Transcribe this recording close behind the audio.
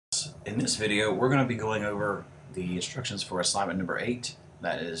In this video, we're going to be going over the instructions for assignment number 8,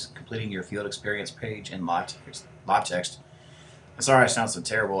 that is completing your field experience page in LiveText. I'm sorry I sound so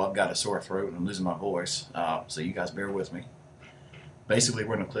terrible. I've got a sore throat and I'm losing my voice, so you guys bear with me. Basically,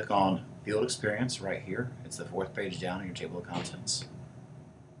 we're going to click on field experience right here. It's the 4th page down in your table of contents.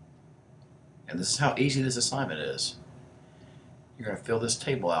 And this is how easy this assignment is. You're going to fill this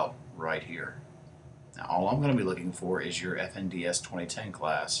table out right here. Now, all I'm going to be looking for is your FNDS 2010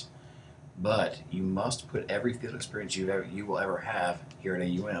 class. But you must put every field experience you will ever have here at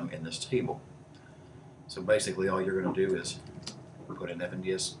AUM in this table. So basically all you're going to do is put in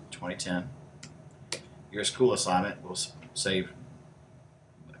FNDS 2010. Your school assignment will say,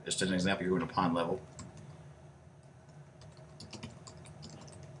 just as an example, you're going to pond level.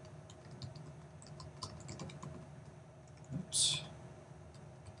 Oops.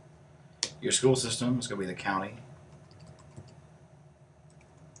 Your school system is going to be the county.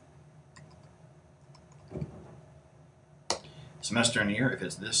 Semester and year, if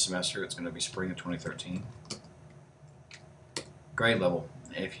it's this semester, it's going to be spring of 2013. Grade level,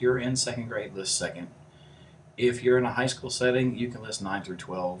 if you're in 2nd grade, list 2nd. If you're in a high school setting, you can list 9 through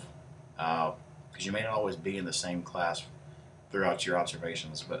 12, because you may not always be in the same class throughout your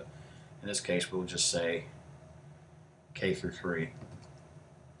observations, but in this case we'll just say K through 3.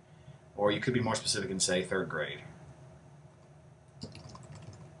 Or you could be more specific and say 3rd grade.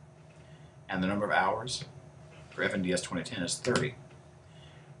 And the number of hours for FNDS 2010 is 30.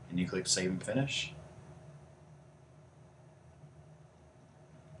 And you click Save and Finish.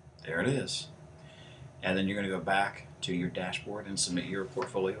 There it is. And then you're going to go back to your dashboard and submit your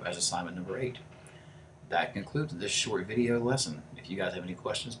portfolio as assignment number 8. That concludes this short video lesson. If you guys have any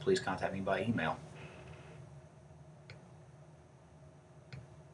questions, please contact me by email.